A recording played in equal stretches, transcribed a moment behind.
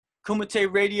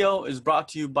Kumite Radio is brought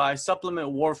to you by Supplement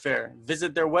Warfare.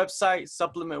 Visit their website,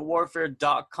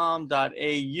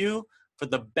 supplementwarfare.com.au, for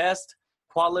the best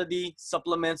quality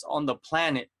supplements on the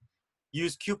planet.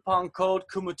 Use coupon code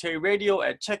Kumite Radio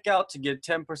at checkout to get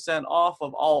 10% off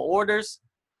of all orders.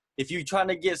 If you're trying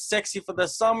to get sexy for the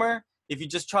summer, if you're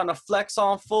just trying to flex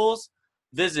on fools,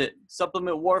 visit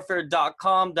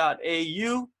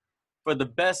supplementwarfare.com.au for the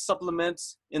best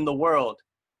supplements in the world.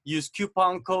 Use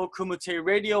coupon code Kumite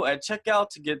Radio at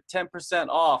checkout to get 10%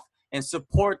 off and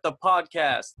support the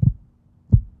podcast.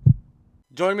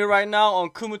 Joining me right now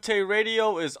on Kumite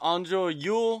Radio is Andre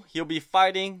Ewell. He'll be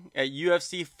fighting at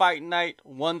UFC Fight Night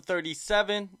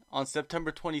 137 on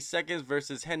September 22nd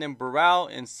versus Renan Barão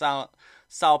in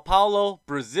Sao Paulo,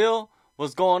 Brazil.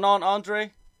 What's going on,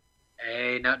 Andre?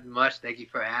 Hey, nothing much. Thank you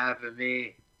for having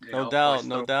me. No doubt.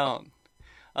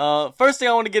 First thing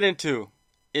I want to get into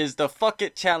is the Fuck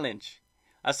It Challenge.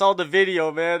 I saw the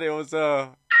video, man. It was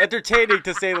entertaining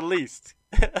to say the least.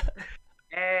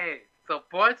 Hey, so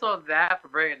points on that for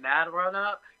bringing that one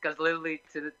up, because literally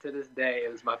to this day, it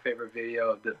was my favorite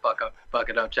video of the Fuck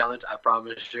It Up Challenge. I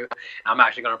promise you. I'm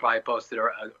actually going to probably post it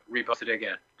or repost it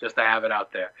again just to have it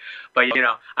out there. But, you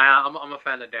know, I'm a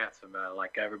fan of dancing, man.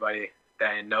 Like everybody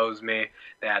that knows me,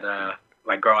 that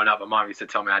like growing up, my mom used to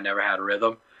tell me I never had a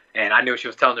rhythm. And I knew she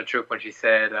was telling the truth when she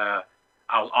said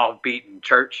I was offbeat in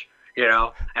church, you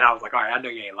know. And I was like, all right, I know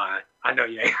you ain't lying. I know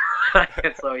you ain't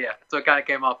lying. So, yeah. So it kind of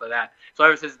came off of that. So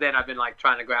ever since then, I've been, like,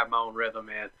 trying to grab my own rhythm.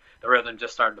 And the rhythm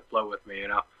just started to flow with me, you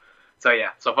know. So, yeah.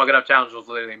 So Fuck It Up Challenge was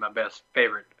literally my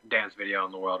favorite dance video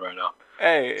in the world right now.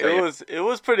 Hey, so, it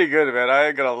was pretty good, man. I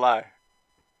ain't going to lie.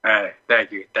 Hey,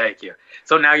 thank you.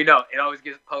 So now you know. It always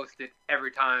gets posted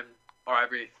every time or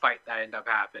every fight that end up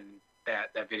happening.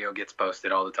 That video gets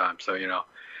posted all the time. So, you know,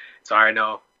 so I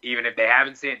know even if they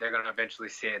haven't seen it, they're going to eventually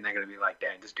see it and they're going to be like,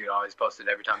 damn, this dude always posted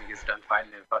every time he gets done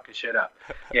fighting and fucking shit up.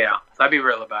 Yeah. So I'd be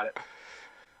real about it.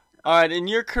 All right. In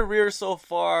your career so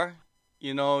far,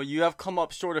 you know, you have come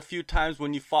up short a few times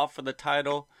when you fought for the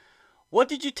title. What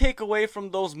did you take away from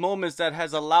those moments that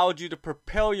has allowed you to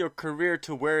propel your career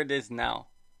to where it is now?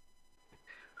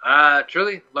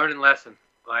 Truly learning lesson.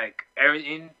 Like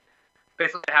everything,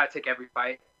 basically how to take every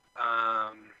fight.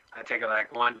 I take it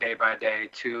like one day by day.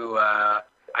 Two,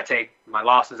 I take my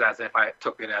losses as if I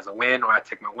took it as a win, or I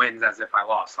take my wins as if I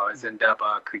lost. So I always end up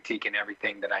critiquing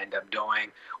everything that I end up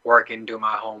doing, working, do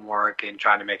my homework, and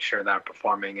trying to make sure that I'm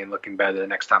performing and looking better the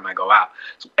next time I go out.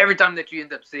 So every time that you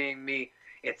end up seeing me,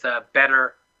 it's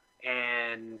better.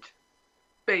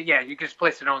 But yeah, you can just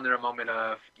place it on there a moment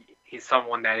of he's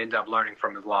someone that ended up learning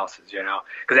from his losses, you know,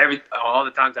 because all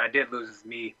the times I did lose is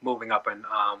me moving up in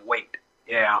weight.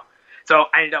 Yeah. So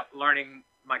I ended up learning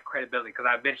my credibility, because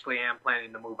I eventually am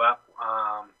planning to move up.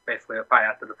 Basically, probably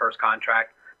after the first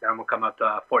contract, then I'm going to come up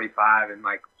to 45 and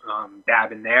like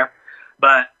dab in there.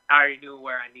 But I already knew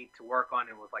where I need to work on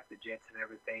it with like the jits and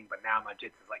everything. But now my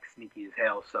jits is like sneaky as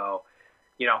hell. So,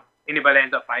 you know, anybody that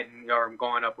ends up fighting or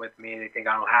going up with me, they think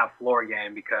I don't have floor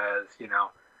game because, you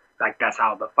know, like that's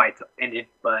how the fights ended.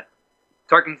 But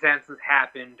circumstances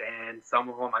happened, and some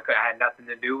of them I had nothing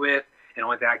to do with. And the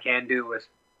only thing I can do was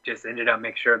just ended up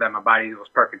make sure that my body was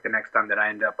perfect the next time that I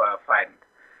end up fighting.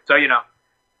 So, you know,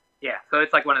 yeah. So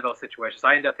it's like one of those situations. So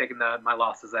I end up taking my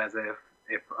losses as if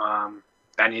I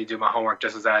need to do my homework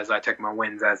just as I take my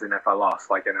wins as in if I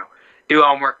lost. Like, you know, do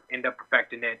homework, end up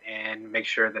perfecting it, and make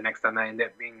sure the next time I end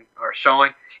up being or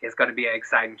showing, it's going to be an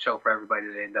exciting show for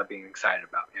everybody to end up being excited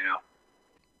about, you know.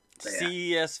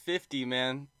 CES 50,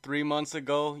 man. 3 months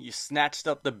ago, you snatched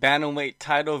up the bantamweight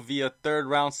title via third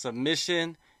round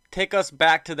submission. Take us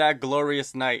back to that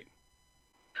glorious night.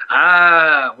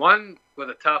 One with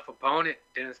a tough opponent,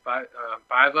 Dennis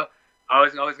Paiva. I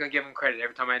was always going to give him credit.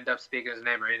 Every time I end up speaking his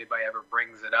name or anybody ever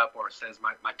brings it up or says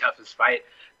my toughest fight,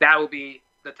 that will be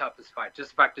the toughest fight.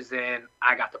 Just factors in,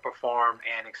 I got to perform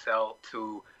and excel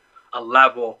to a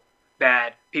level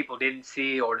that people didn't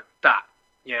see or thought,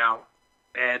 you know.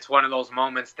 And it's one of those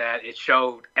moments that it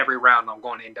showed every round I'm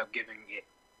going to end up giving it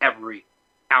every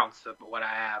ounce of what I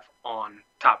have on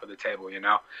top of the table, you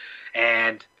know.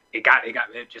 And it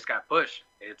just got pushed.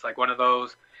 It's like one of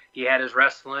those, he had his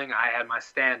wrestling, I had my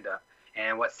stand-up.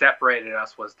 And what separated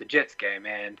us was the jits game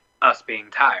and us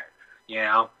being tired, you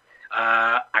know.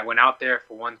 I went out there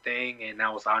for one thing, and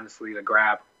that was honestly to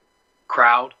grab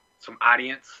crowd, some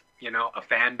audience, you know, a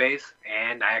fan base.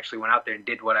 And I actually went out there and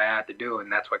did what I had to do, and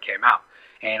that's what came out.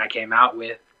 And I came out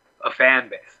with a fan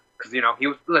base. Because, you know, he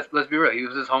was, let's be real, he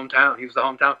was his hometown. He was the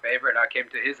hometown favorite. I came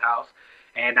to his house,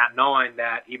 and not knowing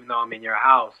that even though I'm in your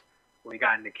house, when we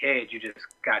got in the cage, you just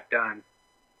got done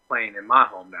playing in my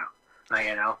hometown. Like,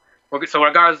 you know, So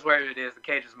regardless of where it is, the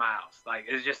cage is my house. Like,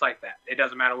 it's just like that. It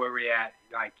doesn't matter where we're at.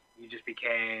 Like, you just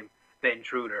became the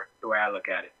intruder, the way I look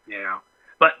at it, you know.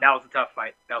 But that was a tough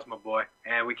fight. That was my boy.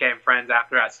 And we became friends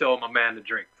after. I still owe my man the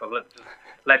drink. So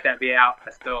let that be out.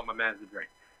 I still owe my man the drink,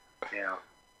 you know.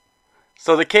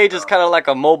 So the cage is kind of like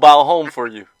a mobile home for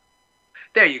you.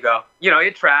 There you go. You know,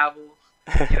 it travels.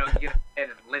 You know, you get ahead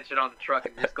and lynch it on the truck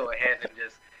and just go ahead and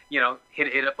just, you know,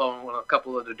 hit up on a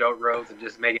couple of the dirt roads and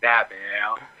just make it happen, you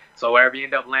know. So wherever you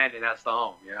end up landing, that's the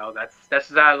home, you know. That's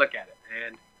just how I look at it.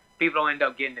 And people don't end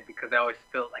up getting it because they always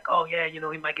feel like, oh, yeah, you know,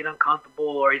 he might get uncomfortable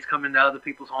or he's coming to other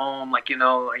people's home, like, you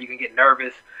know, or you can get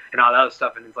nervous and all that other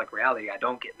stuff. And it's like reality. I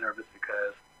don't get nervous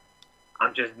because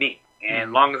I'm just me. And as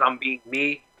long as I'm being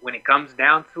me, when it comes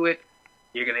down to it,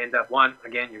 you're going to end up, one,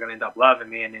 again, you're going to end up loving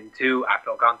me. And then two, I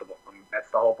feel comfortable. That's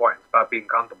the whole point. It's about being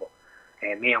comfortable.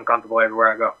 And me, I'm comfortable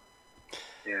everywhere I go.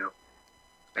 You know,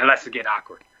 unless it get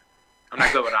awkward. I'm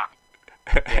not good with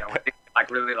awkward. You know, when it's like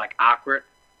really like awkward,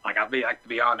 like I'll be like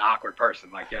beyond awkward person.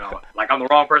 Like, you know, like I'm the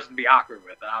wrong person to be awkward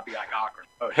with. And I'll be like awkward.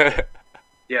 Oh, shit.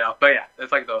 You know, but yeah,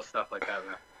 it's like those stuff like that,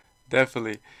 man.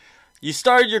 Definitely. You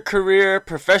started your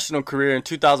professional career in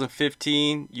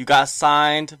 2015. You got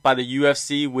signed by the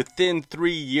UFC within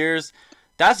 3 years.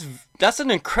 That's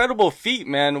an incredible feat,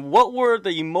 man. What were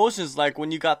the emotions like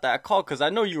when you got that call? Because I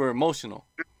know you were emotional.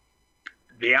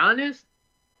 Be honest.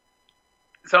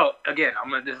 So again,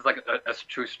 this is like a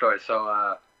true story.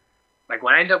 So like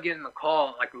when I ended up getting the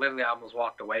call, like literally I almost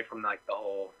walked away from like the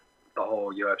whole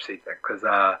UFC thing because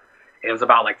it was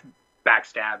about like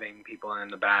backstabbing people in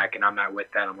the back, and I'm not with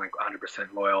that. I'm like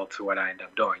 100% loyal to what I end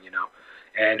up doing, you know.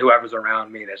 And whoever's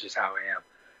around me, that's just how I am.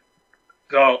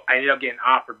 So I ended up getting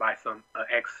offered by some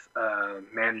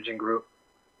ex-managing group,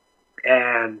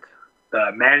 and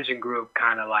the managing group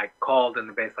kind of like called in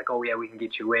the base like, oh yeah, we can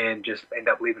get you in, just end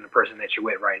up leaving the person that you're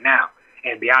with right now.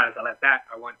 And to be honest,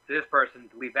 I went to this person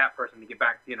to leave that person to get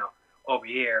back, you know, over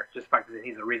here, just because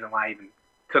he's the reason why I even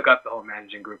took up the whole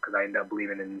managing group, because I ended up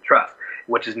believing in the trust,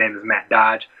 which his name is Matt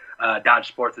Dodge. Dodge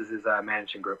Sports is his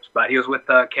managing groups. But he was with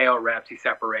KO Reps. He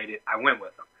separated. I went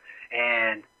with him.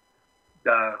 And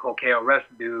the whole KO Reps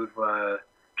dude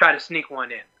tried to sneak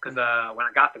one in. Because when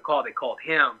I got the call, they called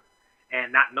him.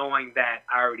 And not knowing that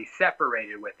I already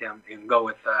separated with him and go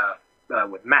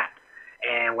with Matt.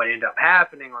 And what ended up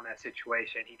happening on that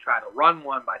situation, he tried to run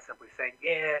one by simply saying,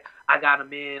 yeah, I got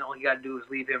him in. All you got to do is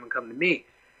leave him and come to me.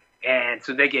 And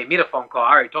so they gave me the phone call.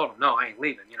 I already told them, no, I ain't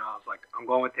leaving. You know, I was like, I'm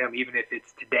going with him, even if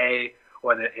it's today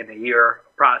or in a year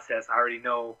process. I already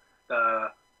know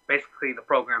basically the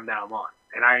program that I'm on.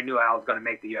 And I already knew I was going to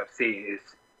make the UFC.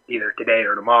 It's either today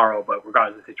or tomorrow, but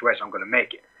regardless of the situation, I'm going to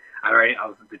make it. I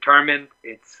was determined.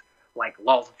 It's like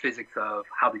laws of physics of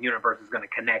how the universe is going to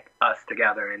connect us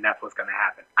together, and that's what's going to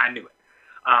happen. I knew it.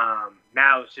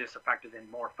 Now it's just a factor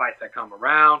in more fights that come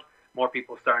around, more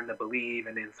people starting to believe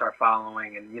and then start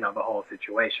following, and, you know, the whole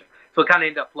situation. So it kind of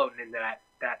ended up floating into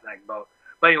that like boat.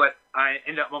 But anyways, I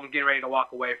ended up getting ready to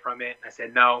walk away from it. I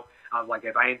said no. I was like,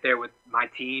 if I ain't there with my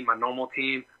team, my normal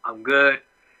team, I'm good.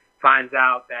 Finds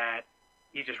out that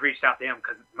he just reached out to him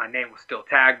because my name was still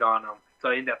tagged on him. So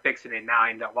I ended up fixing it. Now I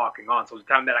ended up walking on. So the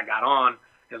time that I got on,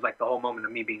 it was like the whole moment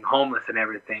of me being homeless and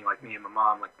everything, like me and my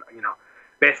mom, like, you know,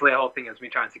 basically the whole thing is me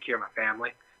trying to secure my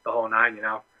family, the whole nine, you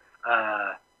know.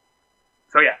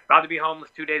 So yeah, about to be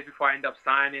homeless 2 days before I end up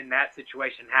signing. That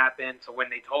situation happened. So when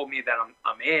they told me that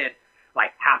I'm in,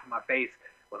 like half of my face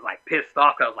was like pissed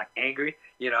off. I was like angry,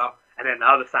 you know. And then the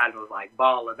other side was like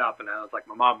balling up, and I was like,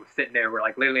 my mom was sitting there, we're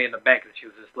like literally in the bank, and she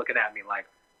was just looking at me like,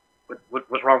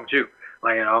 what's wrong with you?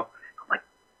 Like, you know, I'm like,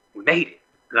 we made it.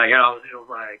 Like, you know, she was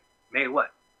like, made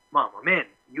what? Mom, I'm in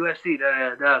UFC,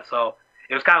 da da da. So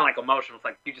it was kind of like emotional. It's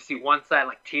like you just see one side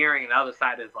like tearing, and the other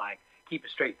side is like, keep a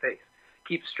straight face.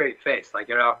 Keep a straight face, like,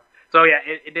 you know. So yeah,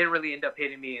 it didn't really end up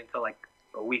hitting me until like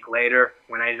a week later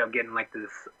when I ended up getting like this.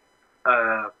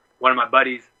 One of my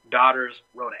buddy's daughters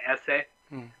wrote an essay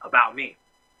about me,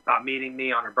 about meeting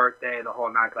me on her birthday, the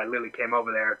whole night. Because I literally came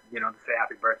over there, you know, to say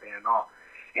happy birthday and all.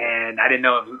 And I didn't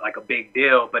know it was like a big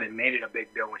deal, but it made it a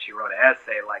big deal when she wrote an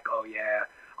essay like, oh yeah,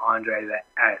 Andre,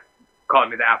 that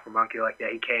called me the Afro Monkey. Like, yeah,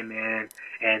 he came in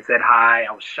and said hi.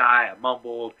 I was shy, I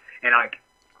mumbled, and like.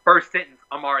 First sentence,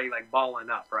 I'm already like balling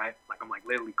up, right? Like I'm like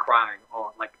literally crying.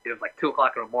 Like it was like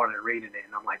 2:00 in the morning reading it,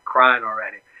 and I'm like crying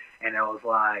already. And it was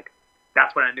like,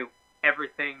 that's when I knew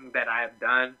everything that I have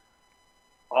done,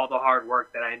 all the hard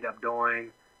work that I ended up doing,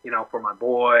 you know, for my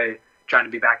boy, trying to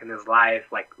be back in his life.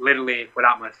 Like literally,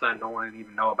 without my son, no one would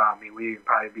even know about me. We'd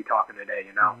probably be talking today,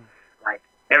 you know. Like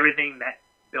everything that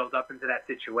built up into that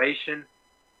situation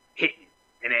hit me,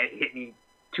 and it hit me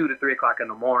 2 to 3 o'clock in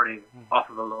the morning off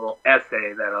of a little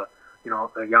essay that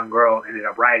a young girl ended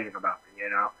up writing about me,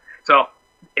 So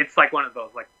it's like one of those,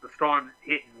 like the storm's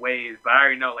hitting waves, but I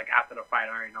already know, like after the fight,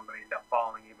 I already know I'm going to end up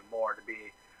falling even more to be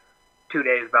 2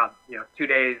 days about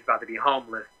to be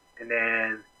homeless, and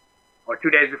then, or 2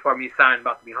 days before me signing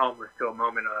about to be homeless to a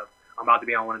moment of I'm about to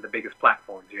be on one of the biggest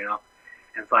platforms, And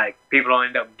it's like people don't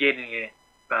end up getting it,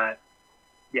 but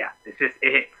yeah, it hits.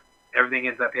 Everything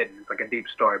ends up hitting. It's like a deep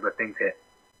story, but things hit.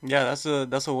 Yeah,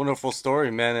 that's a wonderful story,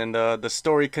 man, and the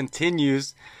story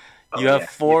continues. You Oh, have yeah.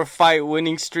 4-fight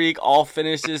winning streak, all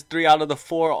finishes, 3 out of the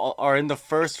 4 are in the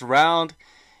first round.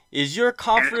 Is your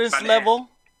confidence level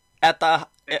at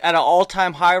an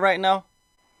all-time high right now?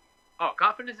 Oh,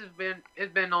 confidence has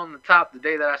been on the top the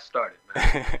day that I started,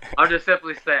 man. I'm just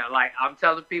simply saying, like, I'm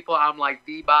telling people I'm like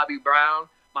the Bobby Brown,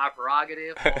 my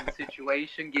prerogative on the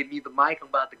situation. Give me the mic. I'm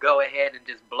about to go ahead and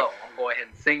just blow. I'm going to go ahead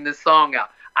and sing this song out.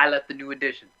 I left the New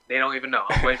Edition. They don't even know.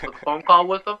 I'm waiting for the phone call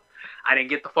with them. I didn't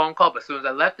get the phone call, but as soon as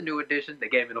I left the New Edition, they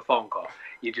gave me the phone call.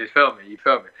 You just feel me.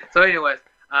 So anyways,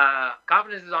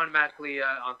 confidence is automatically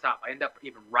on top. I end up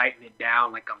even writing it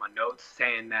down, like on my notes,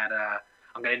 saying that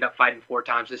I'm going to end up fighting 4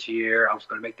 times this year. I was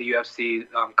going to make the UFC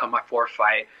come my 4th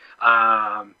fight.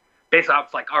 Basically, I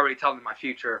was like already telling my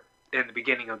future in the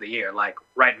beginning of the year, like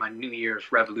writing my New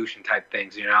Year's revolution type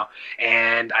things,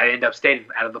 And I end up stating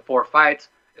out of the 4 fights,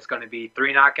 it's going to be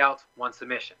 3 knockouts, 1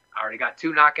 submission. I already got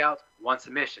 2 knockouts, 1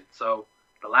 submission. So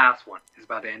the last one is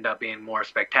about to end up being more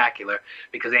spectacular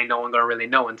because ain't no one going to really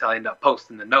know until I end up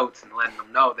posting the notes and letting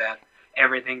them know that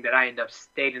everything that I end up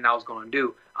stating I was going to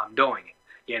do, I'm doing it.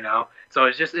 So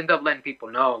it's just end up letting people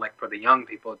know, like for the young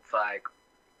people, it's like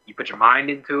you put your mind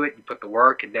into it, you put the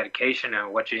work and dedication,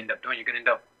 and what you end up doing, you're going to end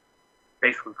up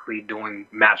basically doing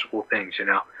magical things,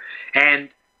 And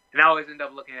I always end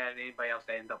up looking at anybody else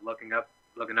that end up looking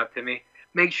up to me.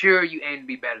 Make sure you aim to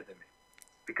be better than me,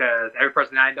 because every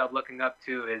person I end up looking up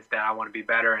to is that I want to be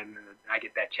better, and I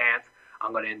get that chance,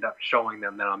 I'm going to end up showing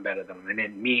them that I'm better than them, and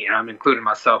then and I'm including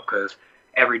myself, because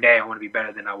every day I want to be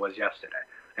better than I was yesterday.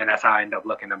 And that's how I end up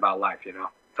looking about life,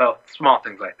 So small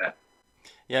things like that.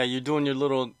 Yeah, you're doing your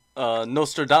little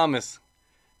Nostradamus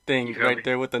thing right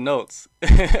there with the notes.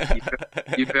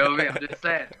 You feel me? I'm just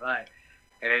saying, right?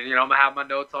 And then, I'm gonna have my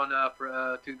notes on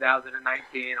for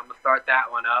 2019. I'm gonna start that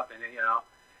one up, and then,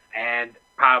 and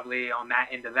probably on that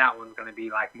end of that one's gonna be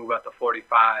like move up to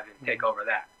 45 and take over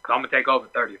that. Cause I'm gonna take over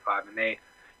 35, and they,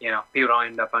 people don't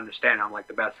end up understanding I'm like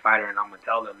the best fighter, and I'm gonna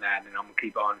tell them that, and I'm gonna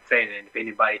keep on saying it. And if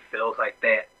anybody feels like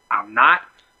that I'm not,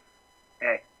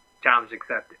 hey, challenge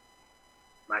accepted.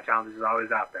 My challenge is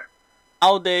always out there.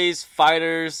 Nowadays,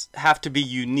 fighters have to be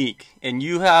unique, and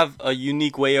you have a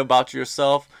unique way about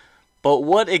yourself. But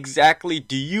what exactly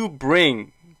do you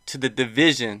bring to the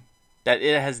division that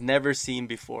it has never seen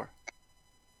before?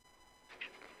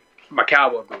 My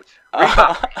cowboy boots.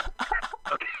 Reebok.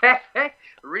 Okay?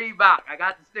 Reebok. I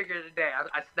got the sticker today.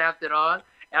 I snapped it on,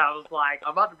 and I was like,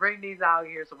 I'm about to bring these out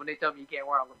here, so when they tell me you can't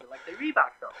wear them, I'm going to be like, they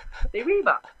Reebok, though. They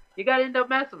Reebok. You got to end up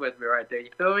messing with me right there. You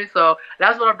feel me? So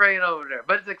that's what I'm bringing over there.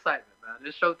 But it's excitement, man.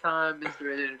 It's Showtime,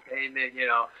 Mr. Entertainment,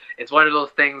 It's one of those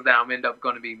things that I'm end up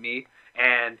going to be me,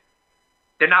 and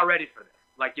they're not ready for this.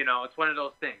 Like, it's one of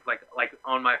those things. Like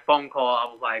on my phone call, I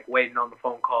was like waiting on the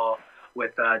phone call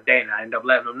with Dana. I ended up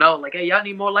letting them know, like, hey, y'all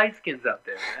need more light skins out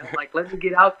there, man. Like, let me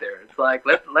get out there. It's like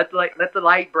let the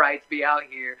light brights be out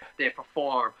here that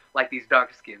perform like these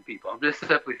dark skinned people. I'm just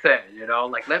simply saying,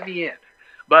 like, let me in.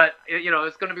 But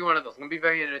it's gonna be one of those. It's gonna be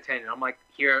very entertaining. I'm like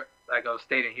here, like I was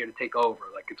stating, here to take over.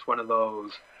 Like, it's one of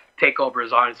those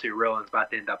takeovers, honestly real, and it's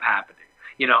about to end up happening.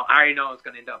 I already know it's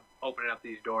going to end up opening up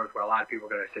these doors where a lot of people are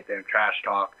going to sit there and trash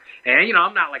talk. And,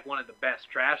 I'm not like one of the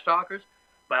best trash talkers,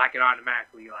 but I can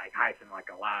automatically like hyphen like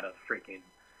a lot of freaking,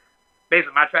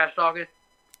 basically my trash talking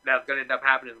that's going to end up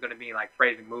happening is going to be like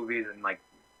phrasing movies and like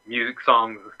music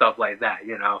songs and stuff like that,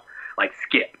 like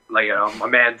Skip, like, my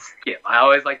man Skip. I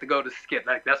always like to go to Skip.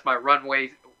 Like, that's my runway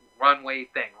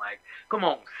thing. Like, come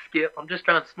on, Skip. I'm just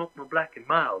trying to smoke my Black and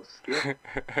Miles, Skip.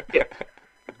 Skip.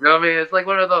 You know what I mean? It's like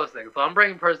one of those things. So I'm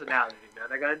bringing personality, man.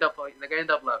 They're gonna end up loving me.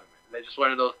 They're just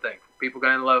one of those things. People are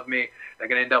gonna love me. They're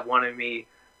gonna end up wanting me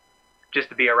just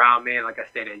to be around me. And like I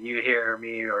stated, you hear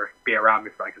me or be around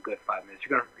me for like a good 5 minutes,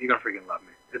 you're gonna freaking love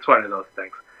me. It's one of those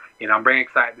things. I'm bringing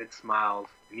excitement, smiles,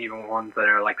 and even ones that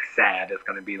are like sad. It's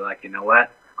gonna be like, you know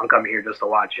what? I'm coming here just to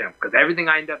watch him, because everything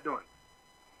I end up doing,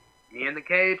 me in the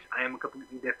cage, I am a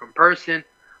completely different person,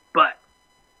 but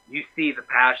you see the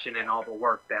passion and all the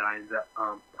work that I end up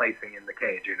placing in the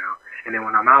cage, And then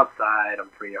when I'm outside, I'm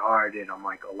free-hearted, I'm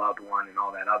like a loved one and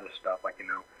all that other stuff. Like,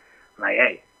 like,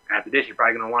 hey, after this, you're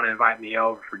probably going to want to invite me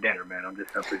over for dinner, man. I'm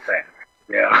just simply saying.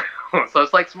 Yeah. So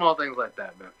it's like small things like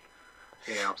that, man.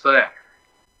 So there.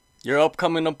 Your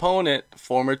upcoming opponent,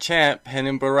 former champ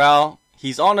Renan Barão,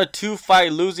 he's on a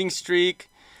 2-fight losing streak,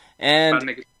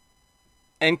 and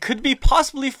could be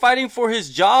possibly fighting for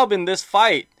his job in this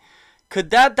fight.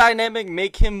 Could that dynamic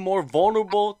make him more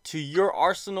vulnerable to your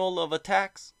arsenal of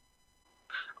attacks?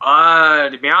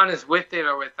 To be honest, with it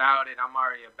or without it, I'm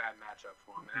already a bad matchup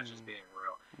for him. And that's just being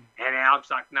real. And I'm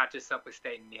not just simply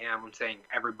stating him. I'm saying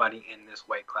everybody in this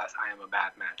weight class, I am a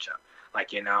bad matchup.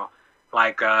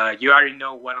 You already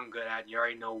know what I'm good at. You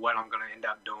already know what I'm going to end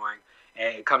up doing.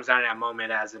 And it comes down to that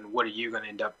moment as in what are you going to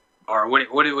end up, or what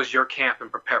was your camp in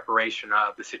preparation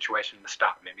of the situation to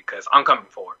stop me? Because I'm coming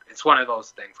forward. It's one of those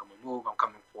things. I'm going to move. I'm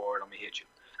coming forward. I'm going to hit you.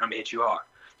 I'm going to hit you hard,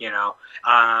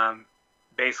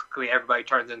 Basically, everybody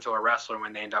turns into a wrestler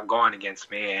when they end up going against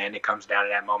me, and it comes down to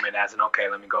that moment as in, okay,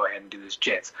 let me go ahead and do this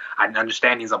jits. I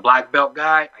understand he's a black belt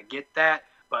guy. I get that.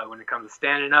 But when it comes to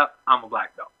standing up, I'm a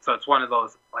black belt. So it's one of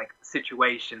those,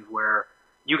 situations where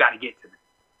you got to get to me,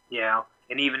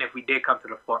 And even if we did come to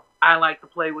the floor, I like to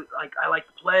play. You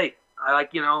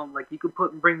could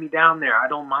bring me down there. I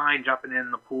don't mind jumping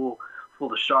in the pool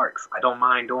full of sharks. I don't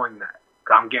mind doing that.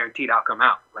 'Cause I'm guaranteed I'll come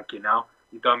out.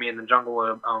 You throw me in the jungle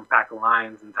with a pack of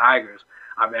lions and tigers,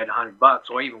 I bet $100,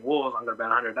 or even wolves, I'm going to bet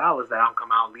 $100 that I'll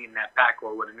come out leading that pack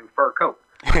or with a new fur coat.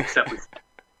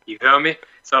 You feel me?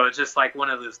 So it's just one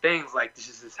of those things,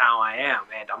 this is how I am.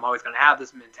 And I'm always going to have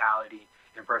this mentality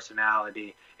and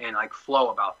personality and,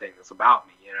 flow about things, about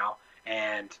me,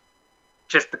 And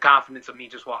just the confidence of me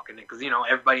just walking in. Because,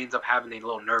 everybody ends up having a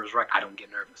little nervous wreck. I don't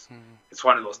get nervous. Mm-hmm. It's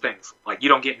one of those things. You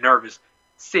don't get nervous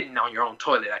sitting on your own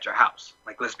toilet at your house.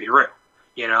 Let's be real.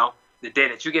 The day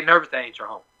that you get nervous, that ain't your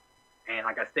home. And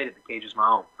like I stated, the cage is my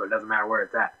home, so it doesn't matter where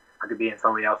it's at. I could be in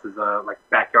somebody else's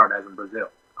backyard, as in Brazil.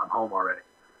 I'm home already.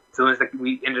 As soon as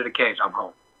we enter the cage, I'm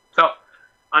home. So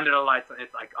under the lights,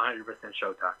 it's 100%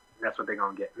 showtime. That's what they're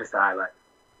gonna get, Mr. Highlight.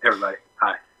 Everybody,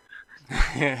 hi.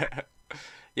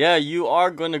 Yeah, you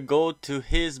are gonna go to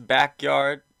his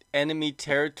backyard, enemy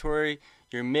territory.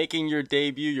 You're making your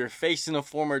debut. You're facing a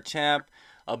former champ,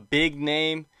 a big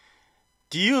name.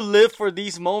 Do you live for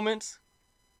these moments?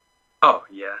 Oh,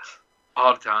 yes.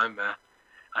 All the time, man.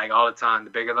 All the time. The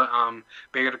bigger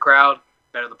the crowd,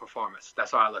 better the performance.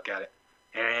 That's how I look at it.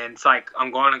 And it's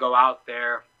I'm going to go out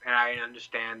there, and I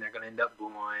understand they're going to end up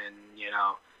booing,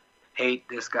 hate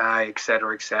this guy, et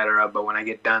cetera, et cetera. But when I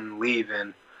get done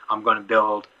leaving, I'm going to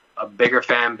build a bigger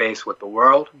fan base with the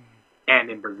world and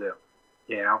in Brazil.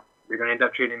 They're going to end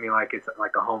up treating me like it's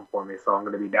like a home for me. So I'm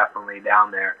going to be definitely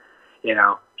down there,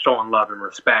 showing love and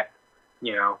respect,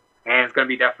 and it's going to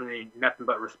be definitely nothing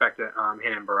but respect to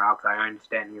Renan Barão. I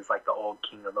understand he's the old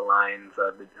king of the lions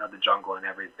of the jungle and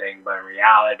everything, but in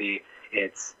reality,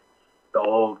 it's the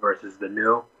old versus the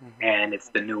new, and it's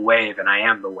the new wave, and I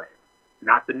am the wave.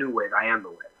 Not the new wave, I am the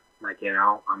wave.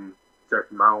 I'm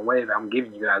surfing my own wave. I'm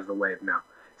giving you guys the wave now.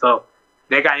 So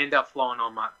they're going to end up flowing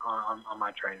on my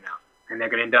train now, and they're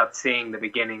going to end up seeing the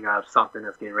beginning of something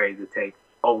that's getting ready to take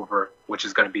over, which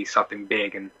is going to be something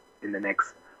big in the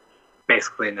next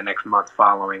month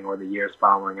following, or the years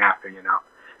following after,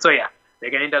 So yeah,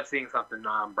 they're going to end up seeing something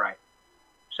bright.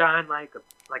 Shine like a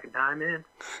diamond,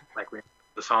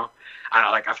 the song.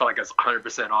 I feel like it's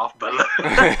 100% off, but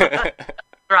I'll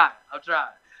try. But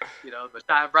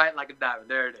shine bright like a diamond.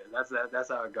 There it is. That's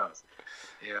how it goes.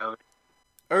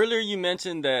 Earlier you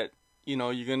mentioned that,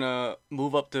 you're going to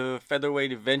move up to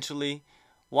featherweight eventually.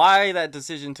 Why that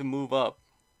decision to move up?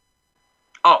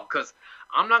 Oh, because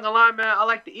I'm not going to lie, man, I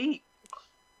like to eat.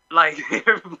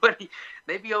 Everybody,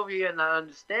 they be over here and I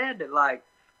understand it. I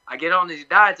get on these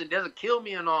diets, it doesn't kill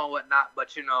me and all whatnot,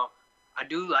 but, I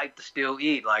do like to still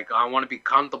eat. I want to be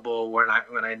comfortable when I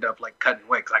end up, cutting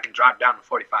weight, because I can drop down to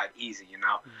 45 easy,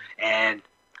 And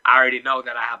I already know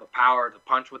that I have the power to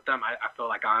punch with them. I feel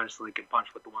like I honestly can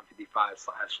punch with the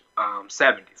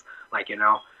 155/70s,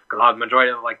 because the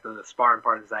majority of, the sparring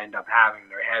partners I end up having,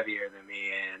 they're heavier than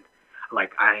me, and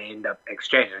I end up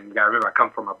exchanging. You gotta remember, I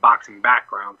come from a boxing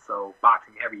background, so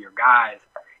boxing heavier guys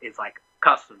is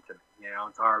custom to me.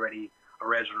 It's already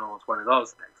original. It's one of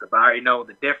those things. But I already know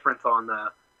the difference from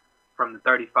the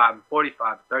 35 and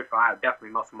 45. 35, I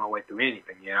definitely muscle my way through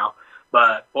anything,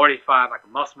 But 45, I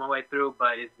can muscle my way through,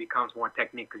 but it becomes more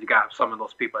technique, because you got some of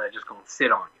those people that are just gonna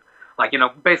sit on you,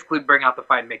 basically bring out the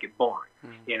fight and make it boring,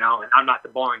 and I'm not the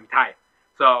boring type.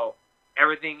 So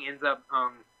everything ends up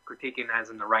critiquing as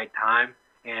in the right time,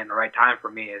 and the right time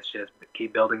for me is just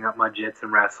keep building up my jits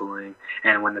and wrestling,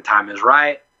 and when the time is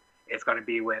right, it's going to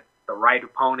be with the right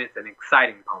opponents and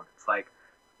exciting opponents.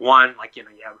 You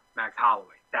have Max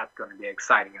Holloway, that's going to be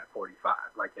exciting at 45.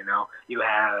 You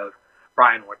have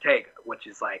Brian Ortega, which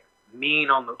is mean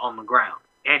on the ground,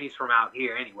 and he's from out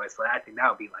here anyway. So I think that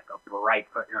would be like a bright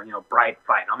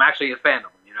fight. I'm actually a fan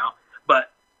of him,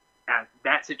 but at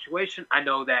that situation, I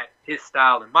know that his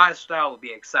style and my style will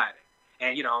be exciting.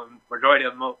 And, majority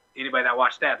of anybody that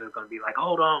watched that is going to be like,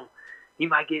 hold on, he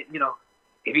might get,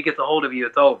 if he gets a hold of you,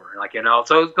 it's over.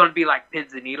 So it's going to be like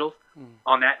pins and needles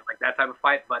on that, like that type of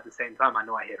fight. But at the same time, I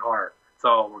know I hit hard.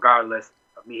 So regardless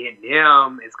of me hitting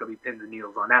him, it's going to be pins and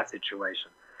needles on that situation.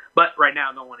 But right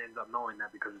now, no one ends up knowing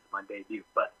that because it's my debut.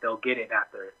 But they'll get it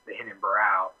after the Renan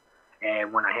Barão.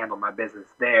 And when I handle my business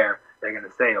there, they're going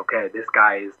to say, okay, this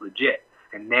guy is legit.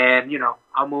 And then,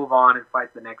 I'll move on and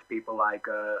fight the next people like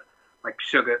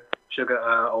Sugar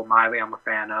O'Malley, I'm a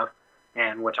fan of.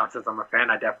 And since I'm a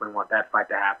fan, I definitely want that fight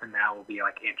to happen. That will be,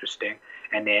 interesting.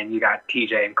 And then you got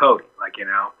TJ and Cody.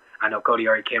 I know Cody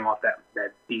already came off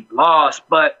that deep loss,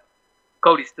 but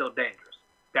Cody's still dangerous.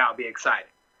 That'll be exciting.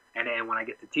 And then when I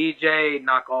get to TJ,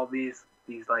 knock all these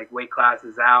weight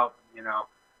classes out,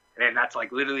 and that's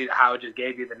literally how I just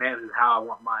gave you the names is how I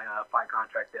want my fight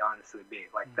contract to honestly be,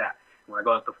 that. When I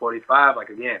go up to 45,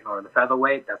 or the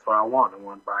featherweight, that's what I want. I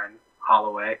want Brian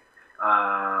Holloway.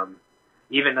 I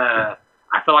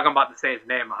feel like I'm about to say his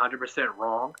name 100%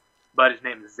 wrong, but his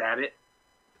name is Zabit.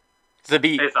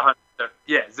 Zabit. It's 100%.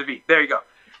 Yeah, Zabit. There you go.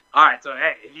 All right, so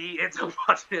hey, if he ends up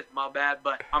watching this, my bad,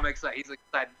 but I'm excited. He's an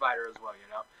exciting fighter as well,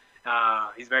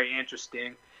 He's very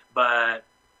interesting, but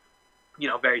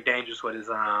very dangerous with his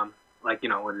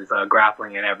with his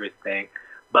grappling and everything.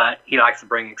 But he likes to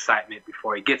bring excitement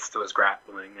before he gets to his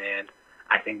grappling, and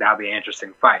I think that'll be an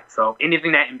interesting fight. So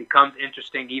anything that becomes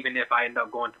interesting, even if I end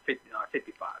up going to 55,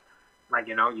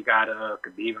 you got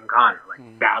Khabib and Conor,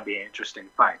 that'll be an interesting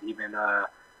fight. Even all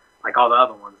the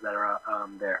other ones that are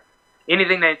there.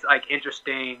 Anything that's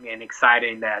interesting and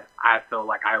exciting that I feel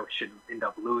like I should end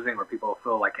up losing, or people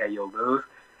feel like, hey, you'll lose,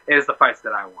 is the fights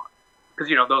that I want. Because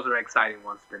those are exciting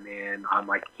ones to me, and I'm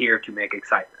here to make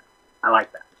excitement. I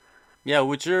like that. Yeah,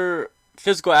 with your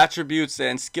physical attributes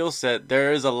and skill set,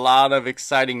 there is a lot of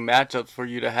exciting matchups for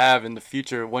you to have in the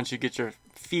future once you get your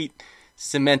feet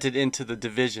cemented into the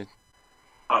division.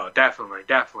 Oh, definitely.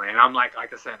 And I'm like I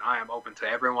said, I am open to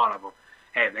every one of them.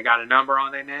 Hey, if they got a number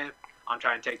on their name, I'm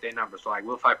trying to take their numbers. So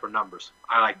we'll fight for numbers.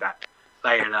 I like that.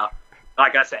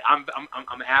 Like I said, I'm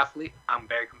an athlete. I'm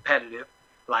very competitive.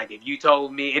 If you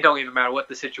told me, it don't even matter what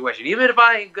the situation. Even if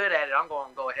I ain't good at it, I'm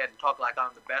going to go ahead and talk like I'm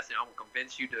the best, and I'm going to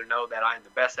convince you to know that I am the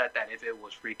best at that. If it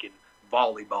was freaking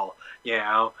volleyball,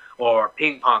 or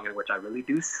ping pong, in which I really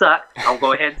do suck, I'll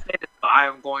go ahead and say this. I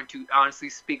am going to honestly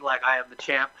speak like I am the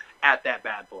champ at that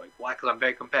bad boy. Why? Because I'm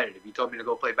very competitive. You told me to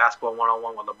go play basketball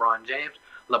one-on-one with LeBron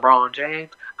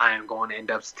James, I am going to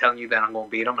end up telling you that I'm going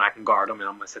to beat him, and I can guard him, and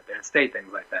I'm going to sit there and say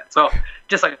things like that. So,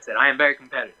 just like I said, I am very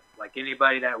competitive.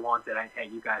 Anybody that wants it, hey,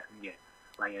 you guys can get.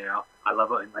 I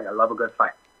love a good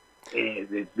fight.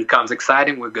 It becomes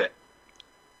exciting. We're good.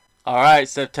 All right,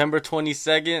 September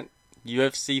 22nd,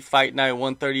 UFC Fight Night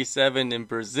 137 in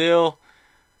Brazil.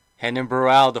 Renan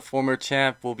Barão, the former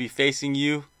champ, will be facing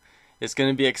you. It's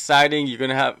going to be exciting. You're going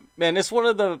to have, man, it's one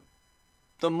of the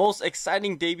most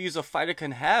exciting debuts a fighter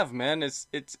can have, man. It's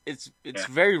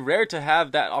very rare to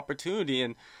have that opportunity,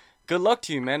 and good luck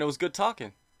to you, man. It was good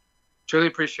talking. Truly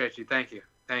appreciate you. Thank you.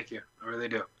 I really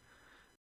do.